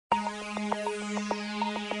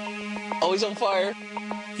Always on fire.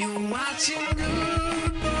 You're watching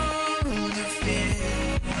GuudeBoulderfist.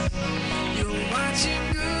 You're watching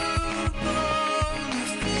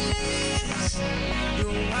GuudeBoulderfist.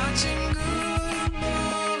 You're watching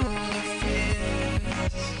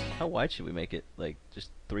GuudeBoulderfist. How wide should we make it? Like, just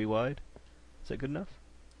 3 wide? Is that good enough?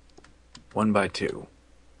 1x2.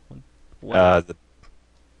 The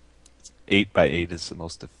 8x8 is the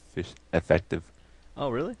most effective. Oh,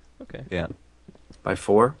 really? Okay. Yeah. By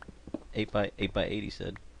 4? 8 by 8, he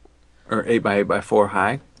said. Or 8x8 by 4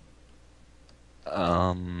 high?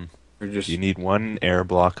 Or just you need one air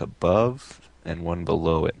block above and one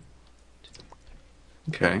below it.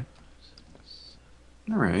 Okay.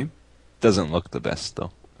 All right. Doesn't look the best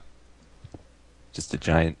though. Just a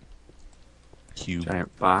giant cube.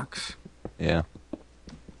 Giant box. Yeah.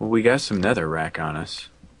 Well, we got some nether rack on us.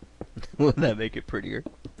 Wouldn't that make it prettier?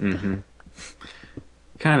 Mm-hmm.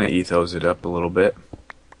 Kind of ethos it up a little bit.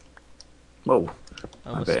 Whoa. I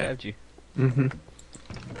almost bad. stabbed you. Mm-hmm.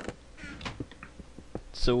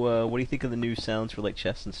 So, what do you think of the new sounds for, like,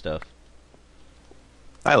 chests and stuff?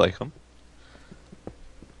 I like them.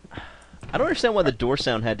 I don't understand why the door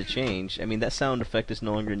sound had to change. I mean, that sound effect is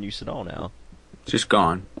no longer in use at all now. Just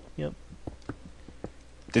gone. Yep.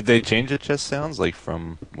 Did they change the chest sounds like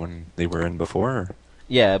from when they were in before? Or?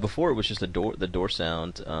 Yeah, before it was just the door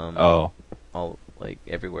sound. Oh. All, like,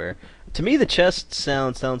 everywhere. To me, the chest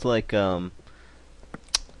sounds like, I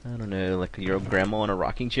don't know, like your old grandma in a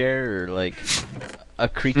rocking chair, or like a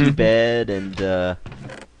creaky bed and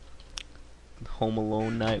Home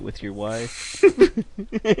Alone night with your wife.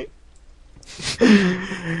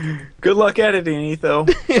 Good luck editing, Etho.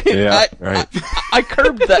 Yeah, right. I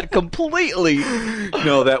curbed that completely.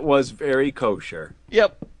 No, that was very kosher.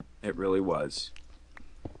 Yep. It really was.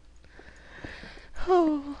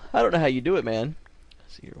 Oh, I don't know how you do it, man.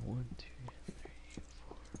 Let's see here. 1, 2, 3,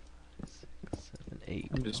 4, 5, 6, 7,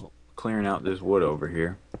 8. I'm just Oh, clearing out this wood over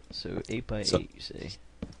here. so 8 by 8, So- you say?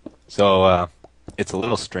 So, it's a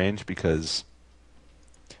little strange because,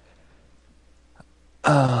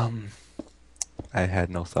 I had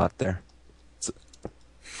no thought there.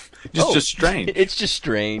 Just strange. It's just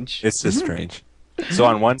strange. It's just strange. So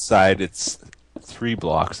on one side it's 3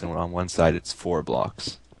 blocks, and on one side it's 4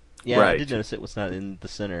 blocks. Yeah, I Right. did notice it was not in the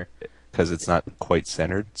center. Because it's not quite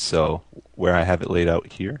centered, so where I have it laid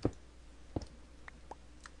out here,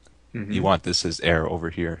 Mhm. you want this as air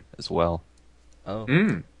over here as well. Oh.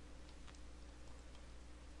 Mm.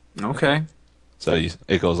 Okay. So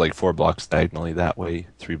it goes like 4 blocks diagonally that way,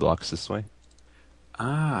 3 blocks this way.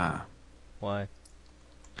 Ah. Why?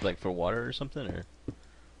 Like for water or something, or?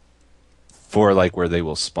 For like where they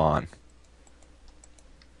will spawn.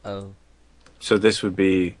 Oh. So this would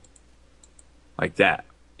be like that.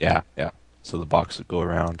 Yeah, yeah. So the box would go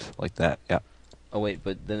around like that, yeah. Oh wait,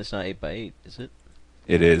 but then it's not 8 by 8, is it?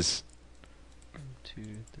 It is. 1, 2,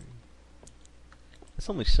 3. It's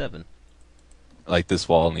only 7. Like this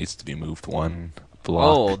wall needs to be moved 1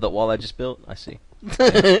 block. Oh, the wall I just built? I see.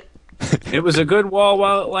 It was a good wall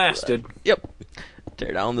while it lasted. Yep.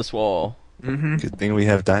 Tear down this wall. Mm-hmm. Good thing we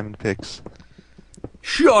have diamond picks.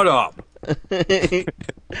 Shut up!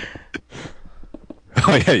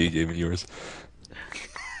 Oh yeah, you gave me yours.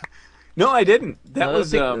 No, I didn't. That No, I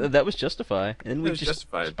was think that was Justify, and we was just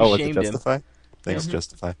Justified. Oh, was it shamed him. Justify? Thanks, Mhm.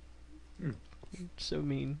 Justify. So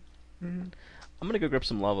mean. Mhm. I'm gonna go grab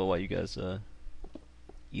some lava while you guys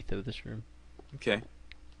etho this room. Okay.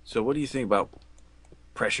 So what do you think about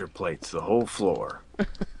pressure plates, the whole floor?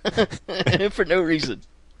 For no reason.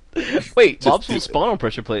 Wait, Just mobs do will it. spawn on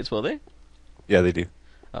pressure plates, will they? Yeah, they do.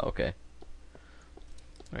 Oh, okay.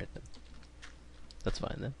 Alright then. That's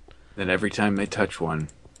fine then. Then every time they touch one,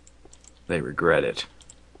 they regret it.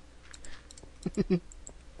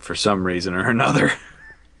 For some reason or another.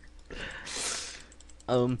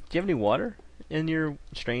 Do you have any water in your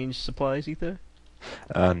strange supplies, Etho?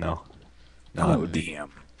 No. No, Oh,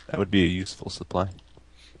 damn. that would be a useful supply.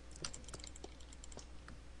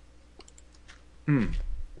 Hmm.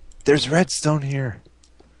 There's redstone here.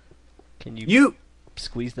 Can you, You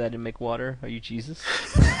squeeze that and make water? Are you Jesus?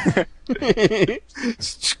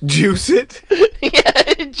 juice it?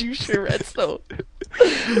 Yeah, juice your redstone.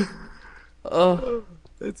 Oh.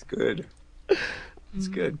 That's good. That's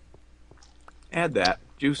good. Add that.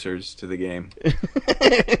 Juicers to the game.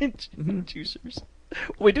 Juicers.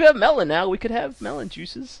 We do have melon now. We could have melon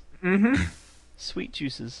juices. Mm-hmm. Sweet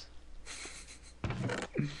juices.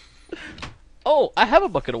 Oh, I have a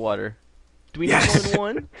bucket of water. Do we need more Yes. than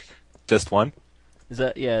one? Just one? Is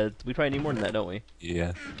that, yeah, we probably need more than that, don't we?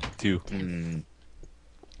 Yeah, 2. Mm.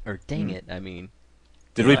 Or dang it, I mean.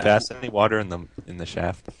 Did we Yeah. pass any water in the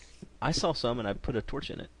shaft? I saw some and I put a torch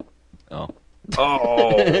in it. Oh.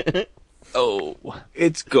 Oh, Oh.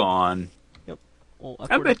 it's gone. Well, I of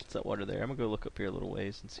course bet- it's that water there. I'm gonna go look up here a little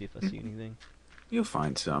ways and see if I see anything. You'll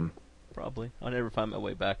find some. Probably. I'll never find my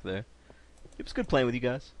way back there. It was good playing with you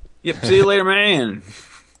guys. Yep. See you later, man.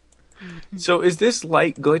 So is this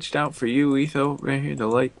light glitched out for you, Etho? Right here, the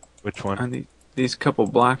light Which one? on these couple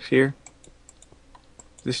blocks here.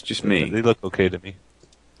 This is just me. They look okay to me.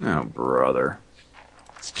 Oh, brother.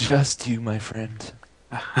 It's just you, my friend.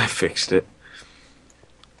 I fixed it.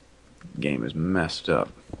 Game is messed up.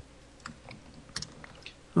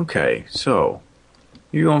 Okay, so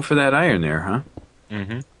you're going for that iron there, huh?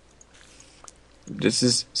 Mm-hmm. This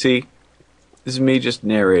is me just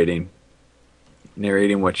narrating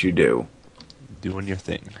what you do. Doing your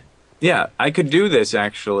thing. Yeah, I could do this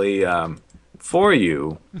actually for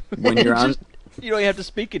you when you're on. You don't even have to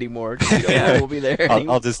speak anymore. We'll be there.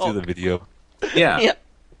 I'll just do the video. Yeah. Yeah.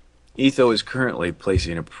 Etho is currently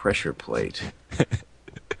placing a pressure plate.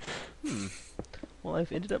 Well,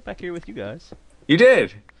 I've ended up back here with you guys. You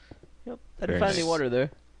did. Yep. I didn't Very find any nice. water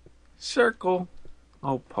there. Circle.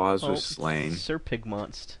 Oh, pause Oh, was slain. Sir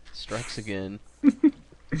Pigmonst strikes again.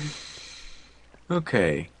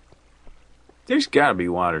 Okay. There's got to be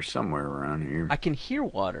water somewhere around here. I can hear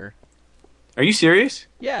water. Are you serious?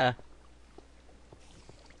 Yeah.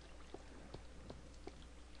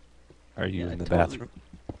 Are you Yeah, in the totally. bathroom?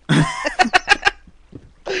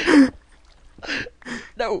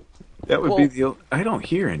 No. That would Well- be the. I don't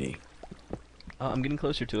hear any. I'm getting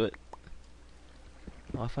closer to it.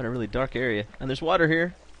 Oh, I found a really dark area. And there's water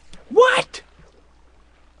here. What?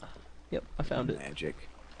 Yep, I found it. Magic.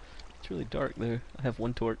 It's really dark there. I have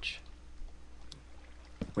one torch.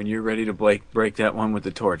 When you're ready to break that one with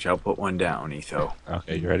the torch, I'll put one down, Etho.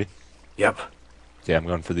 Okay, you ready? Yep. Okay, I'm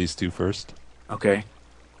going for these two first. Okay.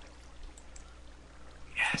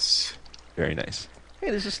 Yes. Very nice. Hey,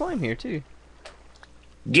 there's a slime here, too.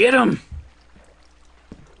 Get him!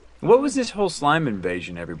 What was this whole slime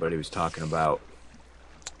invasion everybody was talking about?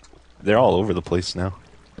 They're all over the place now.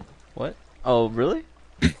 What? Oh, really?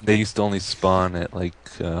 They used to only spawn at like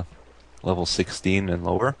level 16 and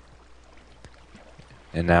lower.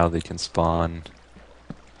 And now they can spawn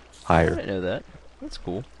I higher. didn't know that. That's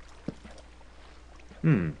cool.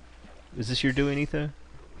 Hmm. Is this your doing, Etho?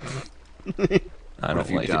 I What don't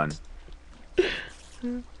have you like done? it.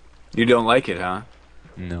 You don't like it, huh?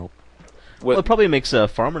 Nope. Well, it probably makes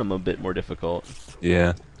farming them a bit more difficult.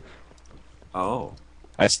 Yeah. Oh.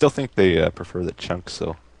 I still think they prefer the chunks,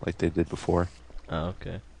 so like they did before. Oh,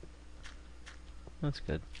 okay. That's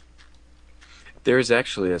good. There is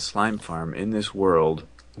actually a slime farm in this world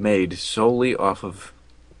made solely off of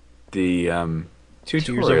the Tears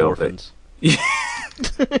of tutorial. Orphans.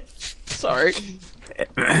 Sorry.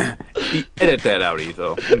 Edit that out,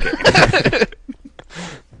 Etho. Okay.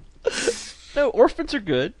 No, orphans are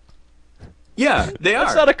good. Yeah, they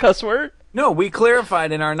That's are. not a cuss word. No, we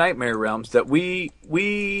clarified in our Nightmare Realms that we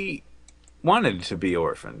wanted to be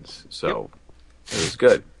orphans, so it was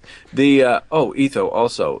good. The Etho,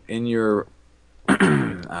 also in your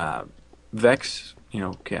Vex,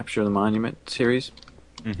 Capture the Monument series,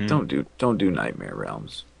 Mm-hmm. don't do Nightmare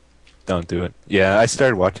Realms, Don't do it. Yeah, I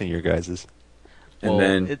started watching your guys's and Well,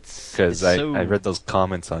 then because I read those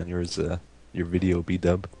comments on your video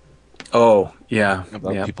B-dub about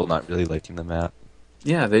about people not really liking the map.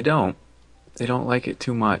 Yeah, they don't like it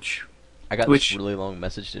too much. I got Which- this really long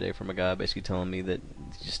message today from a guy basically telling me that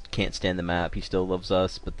he just can't stand the map. He still loves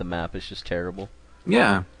us, but the map is just terrible.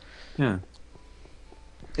 Yeah.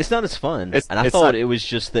 It's not as fun. It's- And I it's thought not- it was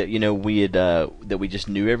just that, we had that we just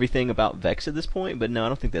knew everything about Vex at this point, but no, I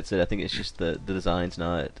don't think that's it. I think it's just the design's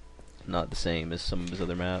not the same as some of his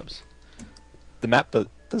other maps. The map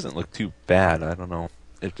doesn't look too bad. I don't know.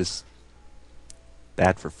 It's just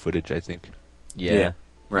bad for footage, I think. Yeah. Yeah,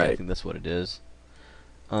 right. I think that's what it is.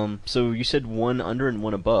 So you said one under and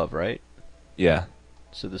one above, right? Yeah.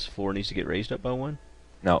 So this floor needs to get raised up by one?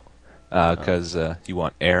 No. Because you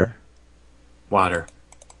want air, Water.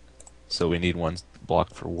 so we need one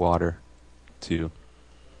block for water, too.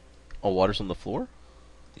 Oh, water's on the floor?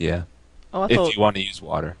 Yeah. Oh, I If thought... you want to use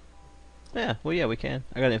water. Yeah, well, yeah, we can.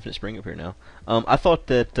 I got an infinite spring up here now. I thought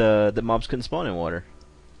that that mobs couldn't spawn in water.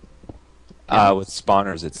 With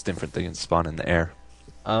spawners, it's different. They can spawn in the air.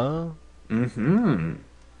 Oh. Mm-hmm.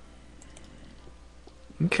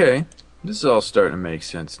 Okay. This is all starting to make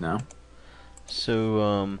sense now.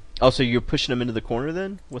 So, so you're pushing them into the corner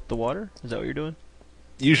then with the water? Is that what you're doing?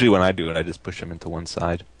 Usually when I do it, I just push them into one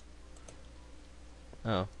side.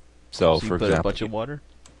 Oh. So, you for put example, a bunch of water?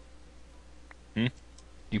 Hmm? Do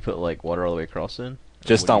you put, like, water all the way across then?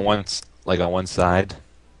 just What do on you one, on one side,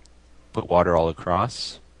 put water all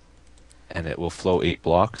across, and it will flow 8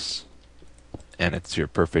 blocks, and it's your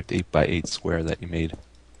perfect 8x8 square that you made.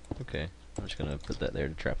 Okay. I'm just gonna put that there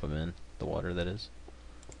to trap them in. The water, that is.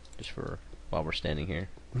 Just for while we're standing here.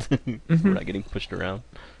 We're not getting pushed around.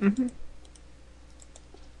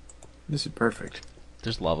 This is perfect.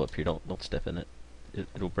 There's lava up here. Don't step in it.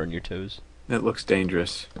 It'll burn your toes. That looks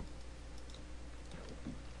dangerous.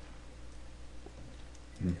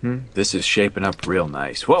 This is shaping up real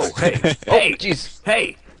nice. Whoa! Hey! Hey! Jeez.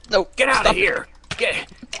 Hey! No. Get out stop of here! Get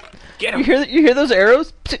it. him! You hear those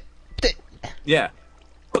arrows? Yeah.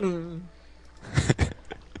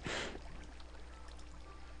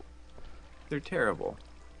 They're terrible.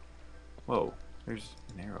 Whoa! There's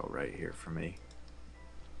an arrow right here for me.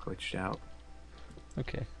 Glitched out.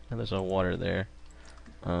 Okay. Now there's no water there.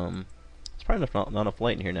 It's probably not enough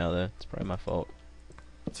light in here now, though. It's probably my fault.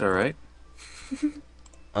 It's all right.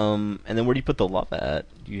 And then where do you put the lava at?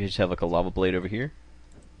 Do you just have like a lava blade over here?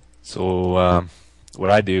 So what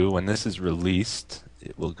I do when this is released,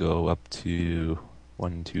 it will go up to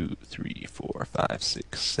 1, 2, 3, 4, 5,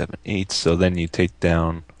 6, 7, 8. So then you take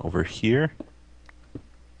down over here,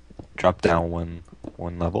 drop down one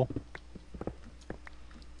level.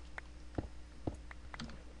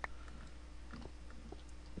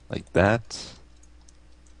 Like that.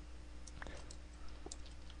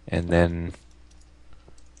 And then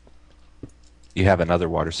you have another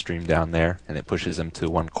water stream down there, and it pushes them to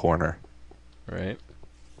one corner. Right.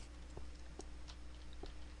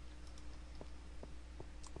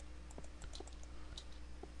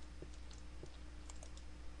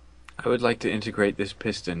 I would like to integrate this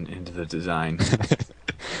piston into the design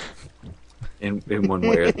in one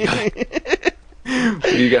way or the other.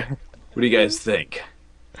 What do you guys think?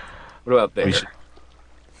 What about there?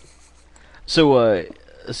 So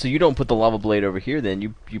so you don't put the lava blade over here then?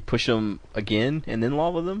 You push them again and then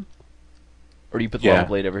lava them? Or do you put the lava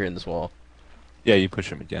blade over here in this wall? Yeah, you push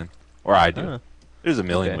them again. Or I do. Ah. There's a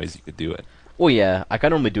million Okay. ways you could do it. Well, yeah. I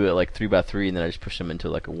can only do it like 3x3 and then I just push them into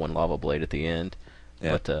like a one lava blade at the end.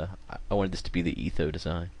 Yeah. But I wanted this to be the Etho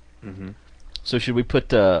design. Mm-hmm. So should we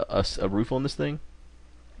put a roof on this thing?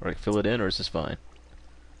 Or like fill it in, or is this fine?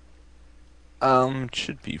 It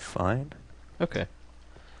should be fine. Okay.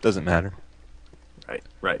 Doesn't matter.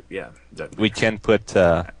 Right, yeah. We can put,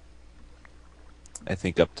 I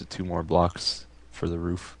think, up to 2 more blocks for the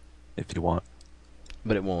roof, if you want.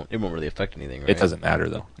 But it won't really affect anything, right? It doesn't matter,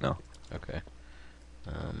 though. No. Okay.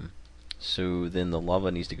 So then the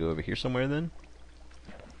lava needs to go over here somewhere then?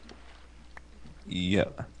 Yeah.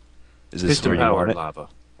 Is this where Piston you want powered it? lava.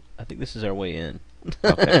 I think this is our way in.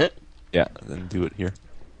 Okay. Yeah, then do it here.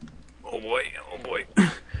 Oh boy, oh boy.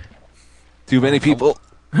 Too many people.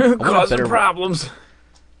 Causing better- problems.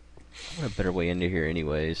 I want a better way into here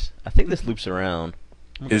anyways. I think this loops around.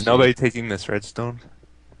 Is nobody taking this redstone?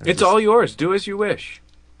 Or It's just- all yours. Do as you wish.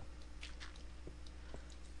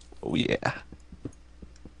 Oh, yeah.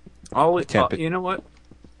 Can't pick- You know what?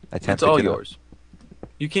 I can't It's all pick it up. yours.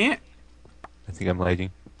 You can't? I think I'm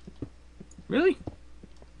lagging. Really?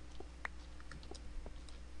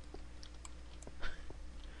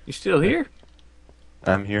 You still here?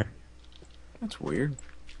 I'm here. That's weird.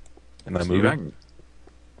 Am I See, moving?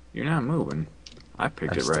 You're not moving. I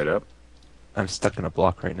picked I'm it right up. I'm stuck in a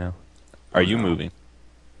block right now. Are you No. moving?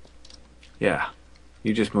 Yeah.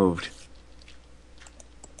 You just moved.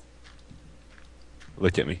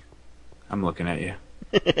 Look at me. I'm looking at you.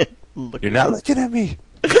 Look You're not looking at me.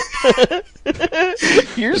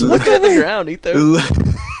 You're just looking at the ground, Etho.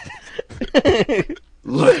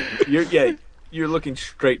 Look, you're looking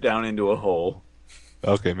straight down into a hole.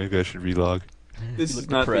 Okay, maybe I should relog. This You is look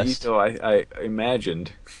not depressed. the Etho I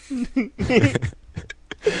imagined.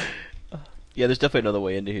 Yeah, there's definitely another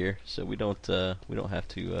way into here, so we don't have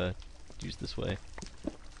to use this way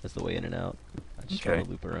as the way in and out. I just Okay. want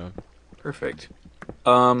to loop around. Perfect.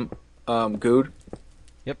 Guude?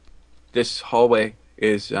 Yep. This hallway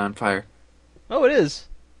is on fire. Oh, it is.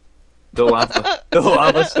 The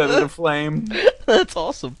lava set it aflame. That's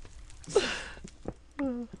awesome.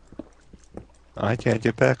 I can't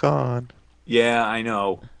get back on. Yeah, I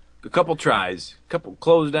know. A couple tries. Couple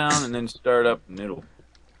close down and then start up and it'll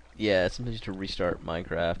Yeah, sometimes you have to restart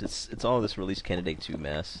Minecraft. It's all this release candidate 2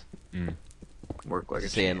 mess. work like a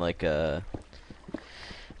Saying champ. like I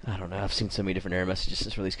don't know. I've seen so many different error messages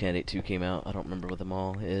since release candidate 2 came out. I don't remember what them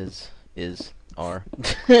all are.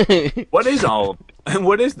 What is all?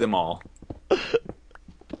 What is them all? Here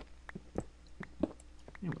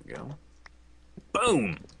we go.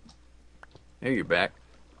 Boom. There you're back.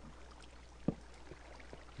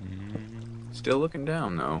 Still looking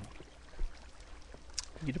down though.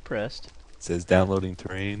 You depressed? It says downloading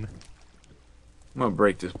terrain. I'm gonna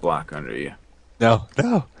break this block under you. No,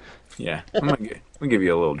 no. Yeah, I'm gonna give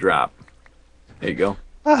you a little drop. There you go.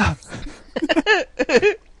 Ah.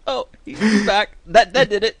 Oh, he's back. That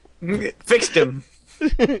did it. Fixed him.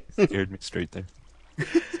 Scared me straight there.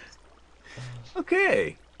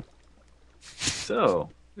 Okay. So,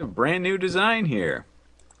 a brand new design here.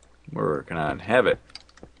 We're working on. Have it.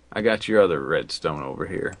 I got your other redstone over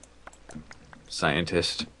here.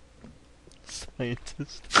 Scientist.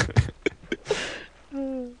 Scientist.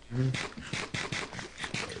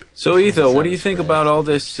 So, Etho, what do you think about all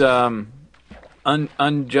this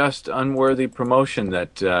unjust, unworthy promotion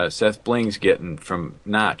that Seth Bling's getting from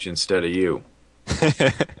Notch instead of you?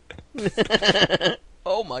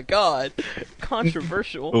 Oh my God!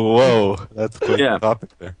 Controversial. Whoa, that's quite Yeah. the topic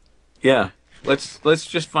there. Yeah. Let's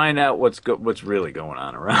just find out what's really going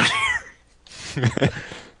on around here.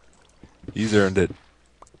 He's earned it.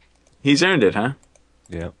 He's earned it, huh?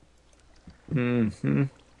 Yeah. Mm-hmm.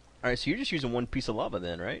 All right, so you're just using one piece of lava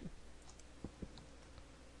then, right?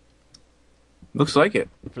 Looks like it.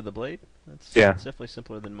 For the blade? That's definitely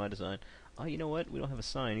simpler than my design. Oh, you know what? We don't have a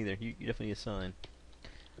sign either. You definitely need a sign.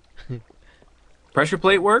 Pressure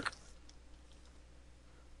plate work?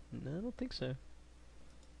 No, I don't think so.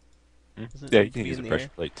 Doesn't Yeah, it you can be use in a the pressure air?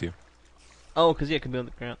 plate too. Oh, because yeah, it can be on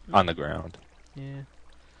the ground. On the ground. Yeah.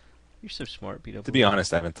 You're so smart, Peter. To be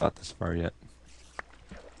honest, I haven't thought this far yet.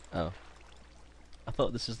 Oh. I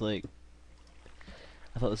thought this is like...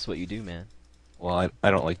 I thought this is what you do, man. Well,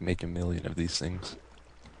 I don't like making a million of these things.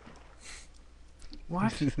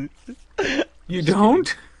 What? You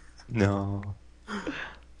don't? No.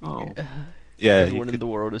 Oh. Yeah. Everyone in the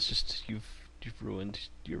world is just... You've ruined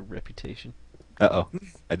your reputation. Uh-oh.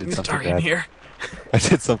 I did It's something dark in bad. here. I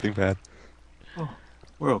did something bad.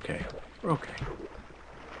 We're okay. We're okay.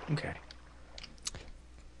 Okay.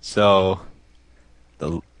 So,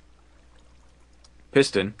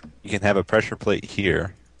 Piston. you can have a pressure plate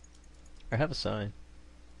here, Or have a sign.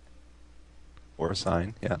 or a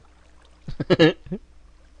sign, yeah.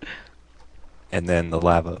 And then the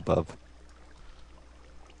lava above.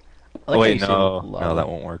 I like Oh how wait, you say no, lava. that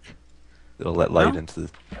won't work. It'll let light No?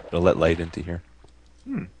 into here.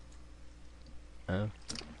 Oh.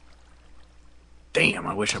 Damn,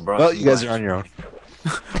 I wish I brought Well, some you guys lights. are on your own.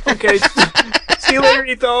 Okay. See you later,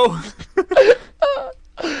 Etho.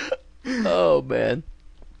 Oh, man.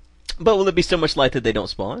 But will it be so much light that they don't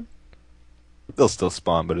spawn? They'll still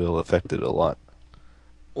spawn, but it'll affect it a lot.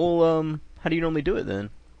 Well, how do you normally do it then?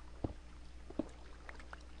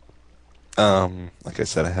 Like I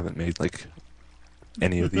said, I haven't made like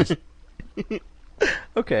any of these.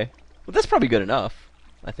 Okay. Well, that's probably good enough,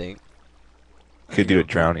 I think. Could do a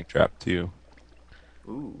drowning trap too.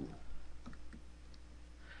 Ooh.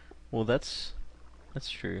 Well, that's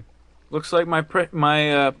true. Looks like my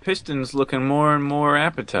piston's looking more and more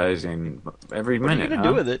appetizing every What are you minute, gonna huh?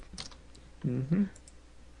 do with it? Mm-hmm.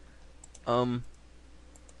 Well,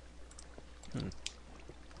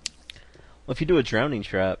 if you do a drowning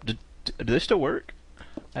trap, do they still work?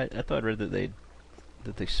 I thought I read that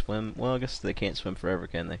they swim. Well, I guess they can't swim forever,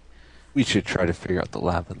 can they? We should try to figure out the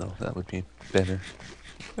lava though. That would be better.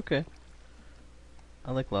 Okay.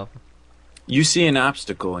 I like lava. You see an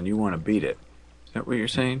obstacle and you want to beat it. Is that what you're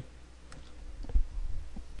saying?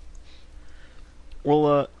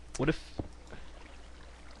 Well, what if?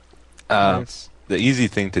 The easy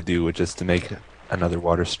thing to do would just to make another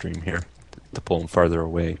water stream here to pull them farther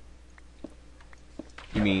away.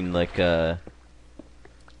 You mean like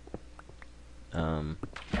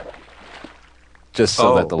Just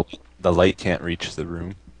so that Oh. the light can't reach the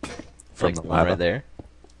room from like the one lava. right there?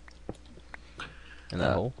 In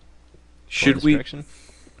that hole? Should This we? direction?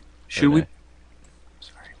 Should Or we? no?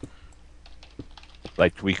 Sorry.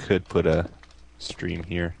 Like we could put a stream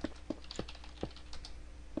here.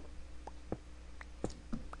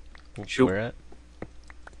 Should- Where at?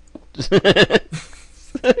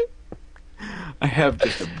 I have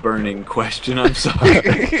just a burning question. I'm sorry.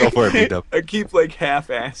 Go for it, B-Dub. I keep like half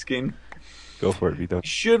asking. Go for it, B-Dub.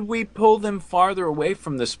 Should we pull them farther away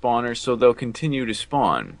from the spawner so they'll continue to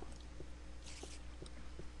spawn?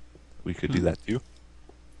 We could do that too.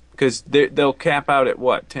 Because they'll cap out at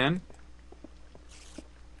what, 10?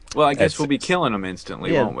 Well, I guess At we'll be 6. killing them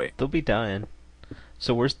instantly, Yeah, won't we? they'll be dying.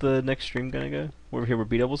 So where's the next stream gonna go? Over here where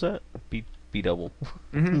B double's at? B double.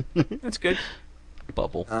 Mm-hmm. That's good.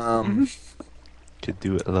 Bubble. Could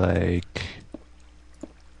do it like.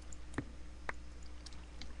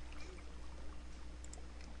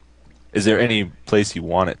 Is there any place you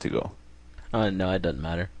want it to go? No, it doesn't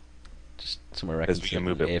matter. Just somewhere where I can Because we can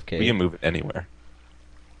move simply it. AFK. We can move it anywhere.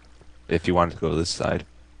 If you want it to go to this side.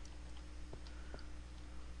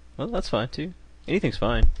 Well, that's fine too. Anything's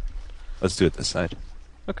fine. Let's do it this side.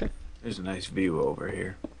 Okay. There's a nice view over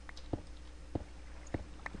here.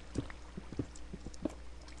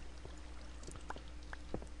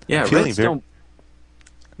 Yeah, feeling redstone.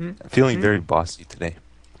 I'm feeling very bossy today.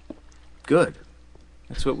 Good.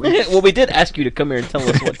 That's what we. Well, we did ask you to come here and tell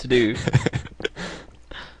us what to do.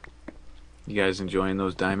 You guys enjoying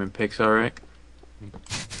those diamond picks? All right.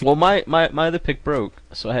 Well, my other pick broke,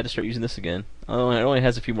 so I had to start using this again. It only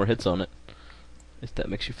has a few more hits on it. If that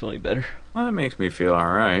makes you feel any better. Well, that makes me feel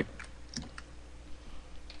all right.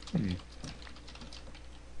 Looks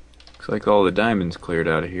like all the diamonds cleared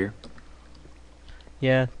out of here.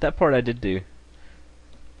 Yeah, that part I did do.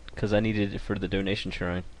 Because I needed it for the donation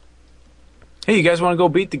shrine. Hey, you guys want to go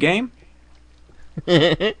beat the game?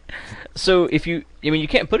 So if you, you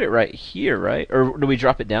can't put it right here, right? Or do we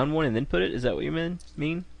drop it down one and then put it? Is that what you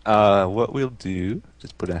mean? What we'll do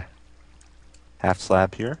is put a half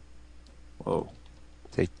slab here. Whoa.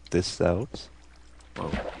 Take this out.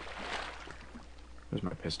 Whoa. Where's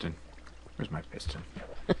my piston? Where's my piston?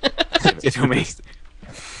 Give it to me.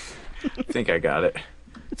 I think I got it.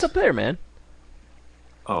 It's up there, man.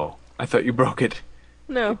 Oh, I thought you broke it.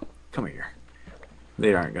 No. Come here.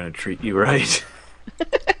 They aren't going to treat you right.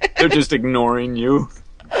 They're just ignoring you.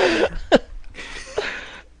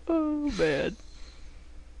 Oh, man.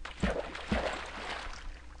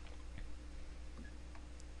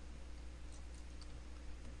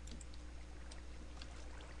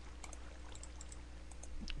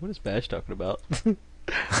 What is Bash talking about?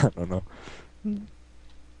 I don't know.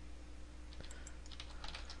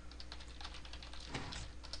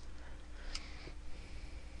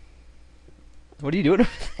 What are you doing over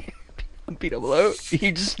there? Beat up low?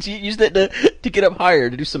 You just used it to get up higher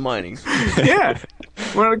to do some mining. Yeah.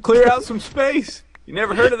 Want to clear out some space. You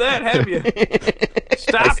never heard of that, have you?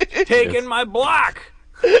 Stop taking my block.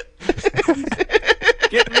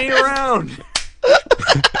 Get me around.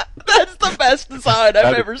 That's the best design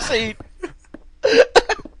I've ever seen.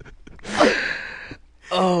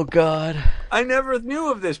 Oh, God. I never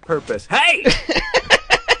knew of this purpose. Hey!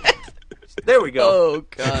 There we go. Oh,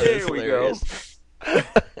 God. There That's we hilarious.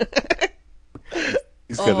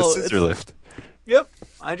 He's got a scissor lift. Yep.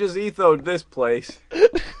 I just ethoed this place. It's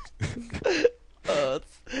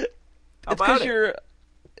How about because it? you're.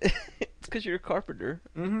 It's because you're a carpenter.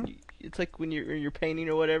 Mhm. It's like when you're painting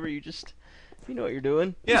or whatever. You know what you're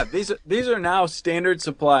doing. Yeah, these are now standard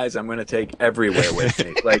supplies I'm going to take everywhere with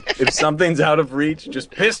me. Like, if something's out of reach,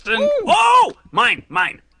 just piston. Oh! Mine!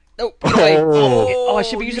 Oh, put away. Oh, Oh, I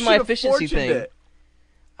should be you using my should've efficiency fortuned thing. it.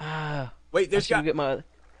 Ah, Wait, I there's should got... get my.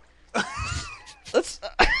 Let's.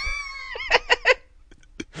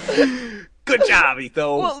 Good job,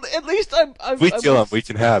 Etho. Well, at least I'm. We kill him, we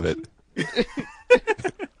can have it.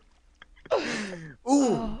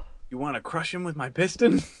 Ooh, you want to crush him with my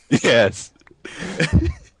piston? Yes.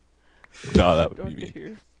 No, that Don't would be get me.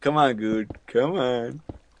 here. Come on, Guude. Come on.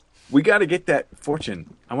 We got to get that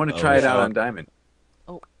fortune. I want to try it out on Diamond.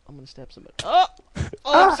 Oh, I'm gonna stab somebody. Oh,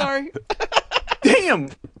 I'm sorry. Damn!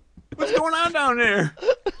 What's going on down there?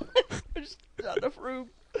 There's just not enough room.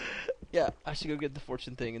 Yeah, I should go get the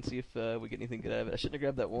fortune thing and see if we get anything good out of it. I shouldn't have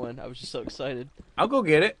grabbed that one. I was just so excited. I'll go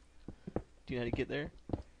get it. Do you know how to get there?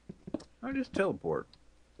 I'll just teleport.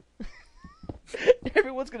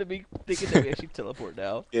 Everyone's gonna be thinking that we actually teleport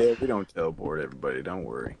now. Yeah, we don't teleport everybody. Don't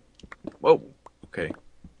worry. Whoa. Okay.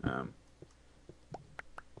 How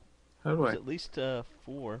do There's I? at least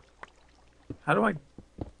 4. How do I?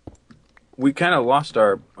 We kind of lost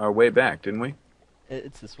our way back, didn't we?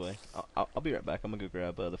 It's this way. I'll be right back. I'm gonna go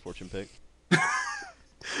grab the fortune pick.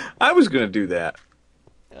 I was gonna do that.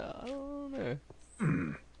 I don't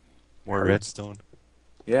know. More redstone.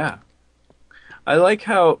 Yeah. I like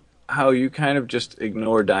how you kind of just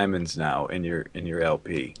ignore diamonds now in your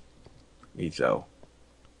LP, Etho.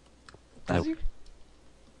 Does he?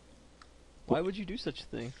 Why would you do such a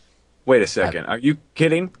thing? Wait a second. Are you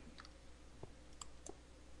kidding?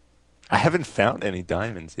 I haven't found any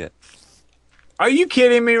diamonds yet. Are you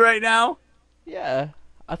kidding me right now? Yeah,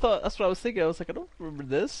 I thought that's what I was thinking. I was like, I don't remember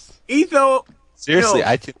this. Etho, Seriously, No.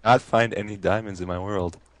 I cannot find any diamonds in my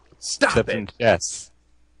world. stop Except in it. chests.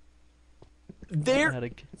 I don't know There how to-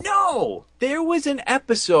 No, there was an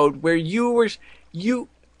episode where you're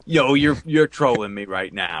trolling me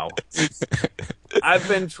right now. I've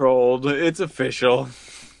been trolled. It's official.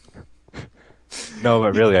 No,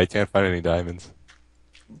 but really, I can't find any diamonds.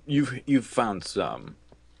 You've found some.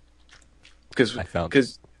 I found-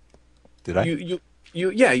 Because Did I?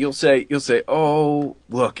 you'll say, "Oh,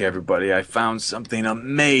 look everybody, I found something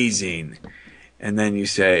amazing." And then you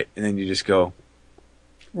just go,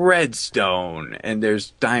 redstone, and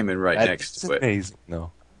there's diamond right next That's to it. amazing.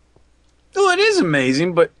 No. Well, it is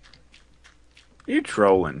amazing, but you're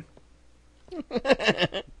trolling.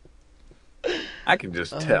 I can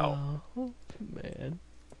just tell. Oh, man.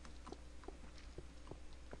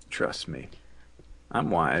 Trust me. I'm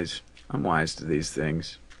wise. I'm wise to these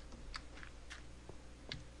things.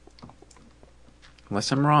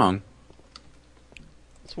 Unless I'm wrong.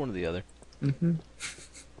 It's one or the other. Mm-hmm.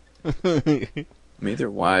 I'm either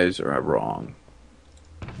wise or I'm wrong.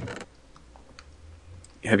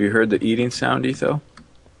 Have you heard the eating sound, Etho?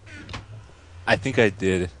 I think I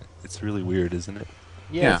did. It's really weird, isn't it?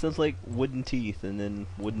 Yeah, Yeah. it sounds like wooden teeth and then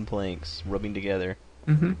wooden planks rubbing together.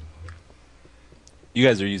 Mm-hmm. You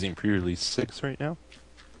guys are using pre-release 6 right now?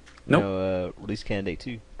 Nope. No, release candidate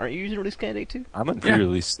 2. Aren't you using release candidate 2? I'm on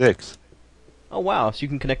pre-release 6. Oh, wow. So you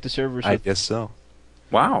can connect to servers I with... guess so.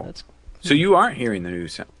 Wow. That's... So you aren't hearing the new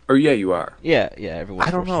sound. Or yeah, you are. Yeah, everyone's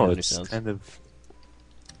I don't forced to know. have new It's sounds. kind of...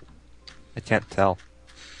 I can't tell.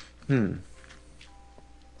 If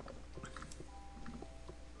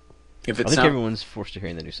I it think sounds everyone's forced to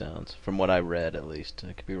hearing the new sounds, from what I read at least.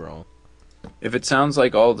 I could be wrong. if it sounds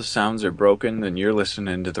like all the sounds are broken, then you're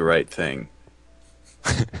listening to the right thing.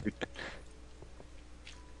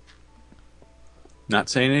 Not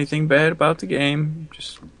saying anything bad about the game,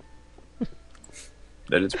 just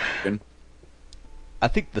that it's broken. I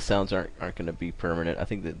think the sounds aren't going to be permanent. I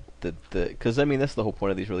think that because I mean that's the whole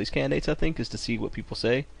point of these release candidates. I think is to see what people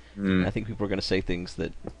say. Mm, I think people are going to say things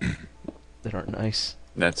that aren't nice.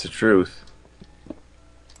 that's the truth.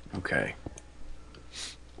 Okay.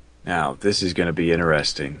 Now, this is going to be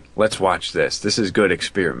interesting. Let's watch this. This is good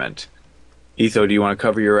experiment. Etho, do you want to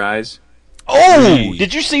cover your eyes? Oh, Three.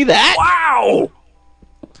 did you see that? Wow!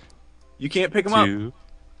 You can't pick them up. 2.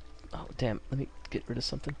 Oh, damn. Let me get rid of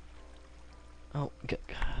something. Oh, get.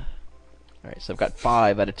 Alright, so I've got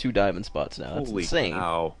 5 out of 2 diamond spots now. That's Holy insane.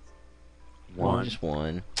 cow. Oh, One. just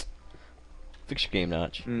 1. Fix your game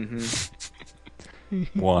notch.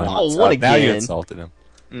 Mm-hmm. 1. Oh, one Now you again. insulted him.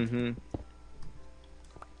 Mm-hmm.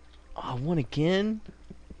 Oh, 1 again?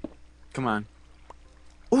 Come on.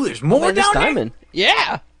 Oh, there's more Man, this down there? diamond.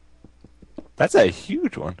 Yeah! That's a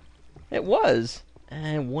huge one. It was.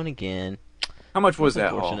 And 1 again. How much was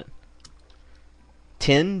That's that haul? unfortunate.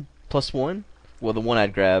 10 plus 1? Well, the one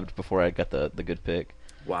I'd grabbed before I got the good pick.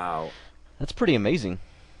 Wow. That's pretty amazing.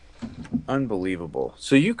 Unbelievable.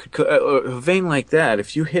 So you could, a vein like that,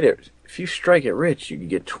 if you hit it, if you strike it rich, you could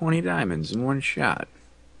get 20 diamonds in one shot.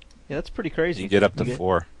 Yeah, that's pretty crazy. You get up to You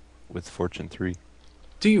 4 with Fortune 3.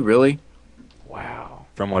 Do you really? Wow.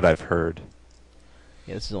 From what I've heard.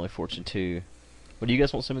 Yeah, this is only Fortune 2. Well, do you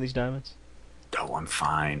guys want some of these diamonds? Oh, I'm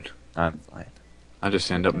fine. I'm fine. I'll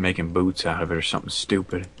just end up making boots out of it or something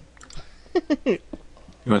stupid. You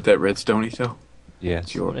want that redstone, Etho? Yes.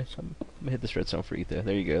 It's I'm yours. gonna hit this redstone for Etho.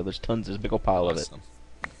 There you go. There's tons. There's a big old pile of it.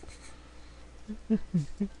 Awesome.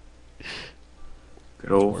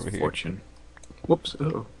 Good old Over here. fortune. Whoops.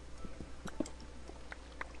 Oh.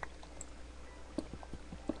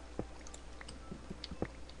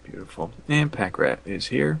 Beautiful. And Pack Rat is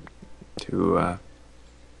here to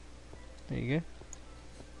There you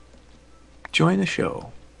join the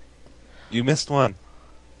show. You missed one.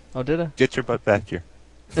 go. Oh, did I? Get your butt back here.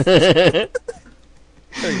 There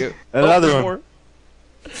you go. Another there's one. more.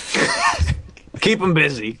 Keep them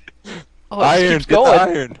busy. Oh, it Iron. just keeps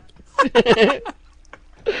going. Get the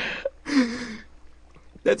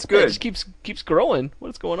That's It good. just keeps growing.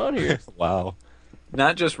 What's going on here? iron. Wow.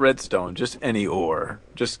 Not just redstone, just any ore.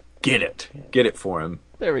 Just get it. Get it for him.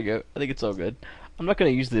 There we go. I think it's all good. I'm not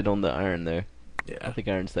gonna use it on the iron though. I Yeah, don't think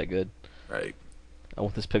iron's that good. right. I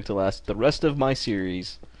want this pick to last the rest of my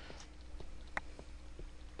series.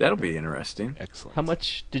 That'll be interesting. Excellent. How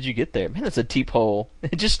much did you get there? Man, that's a deep hole.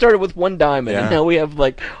 It just started with 1 diamond, and Yeah. now we have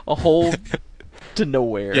like a hole to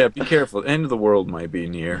nowhere. Yeah, be careful. End of the world might be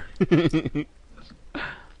near.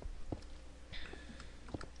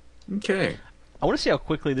 Okay. I want to see how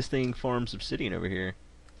quickly this thing farms obsidian over here.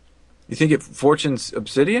 You think it fortune's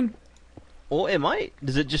obsidian? Well, it might.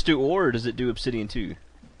 Does it just do ore, or does it do obsidian too?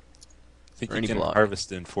 I think or you any can block.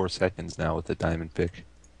 harvest in 4 seconds now with the diamond pick.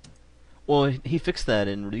 Well, he fixed that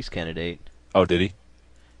in release candidate. Oh, did he?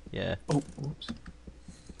 Yeah. Oh, oops.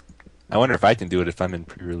 I wonder if I can do it if I'm in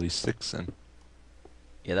pre-release 6 then.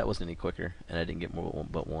 Yeah, that wasn't any quicker, and I didn't get more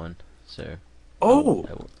but 1. So. Oh,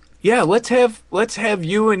 I will- yeah. Let's have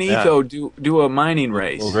you and Yeah. Etho do a mining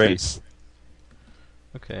race. We'll race.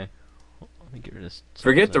 Okay. Let me get rid of this.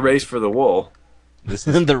 Forget the race for the wool. This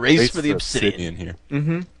is The race for the obsidian. here.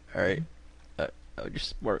 Mm-hmm. All right. Oh,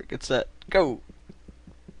 just work. Get set. Go.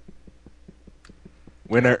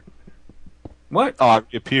 Winner. What? Oh,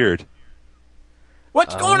 it appeared.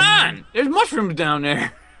 What's going on? There's mushrooms down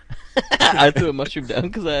there. I threw a mushroom down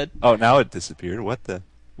because I had... Oh, now it disappeared. What the?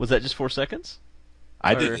 Was that just 4 seconds?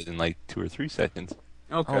 I Or- did it in like 2 or 3 seconds.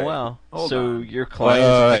 Okay. Oh, wow. Hold So on. your client is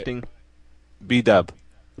Wait. affecting... B-dub.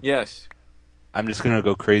 Yes. I'm just gonna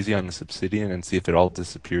go crazy on this obsidian and see if it all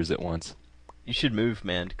disappears at once. You should move,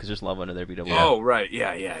 man, because there's lava under there. BW. Yeah. Oh, right.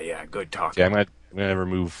 Yeah. Good talk. Okay, I'm gonna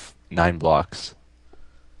remove 9 blocks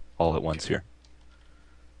all at once here.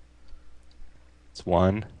 It's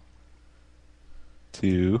 1,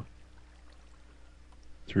 2,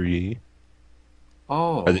 3.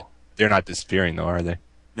 Oh. They're not disappearing though, are they?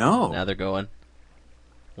 No. Now they're going.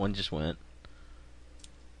 One just went.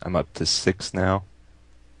 I'm up to 6 now.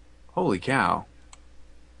 Holy cow.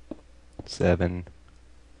 7,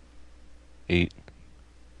 8.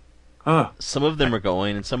 Huh. Some of them are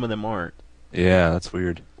going, and some of them aren't. Yeah, that's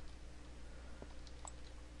weird.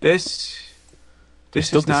 This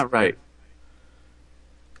still is not right.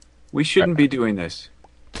 We shouldn't be doing this.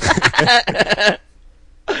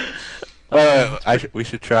 We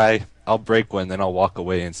should try. I'll break one, then I'll walk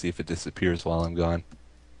away and see if it disappears while I'm gone.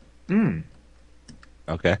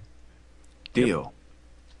 Okay. Deal.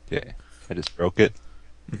 Okay. I just broke it.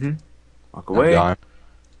 Walk I'm away. gone.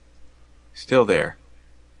 Still there.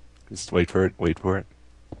 Just wait for it. Wait for it.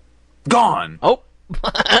 Gone. Oh!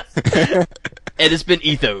 It has been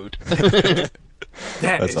ethoed.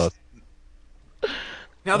 That's all.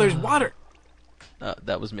 Now there's water.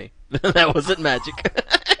 That was me. That wasn't magic.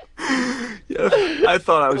 Yeah, I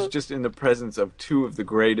thought I was just in the presence of two of the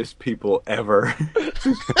greatest people ever.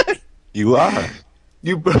 You are.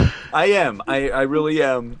 I am. I really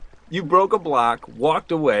am. You broke a block,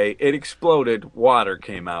 walked away, it exploded, water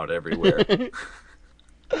came out everywhere.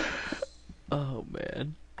 Oh,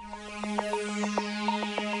 man.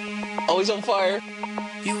 Always on fire.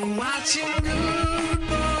 You watching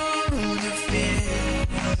GuudeBoulderfist.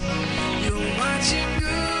 You watching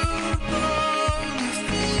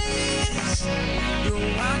GuudeBoulderfist. You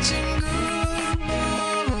watching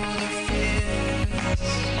GuudeBoulderfist.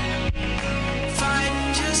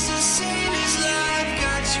 Fighting just the same as life.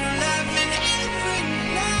 Got you laughing every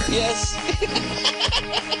night. Yes.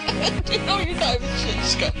 You know your diamond shit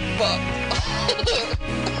just got fucked.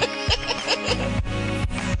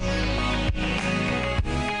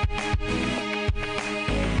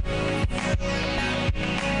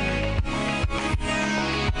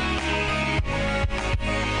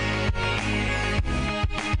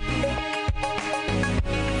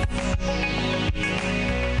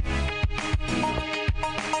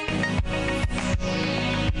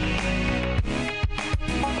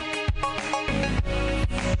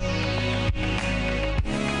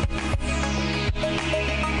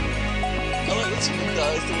 I like what someone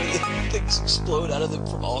does, the way things explode out of them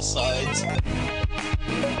from all sides.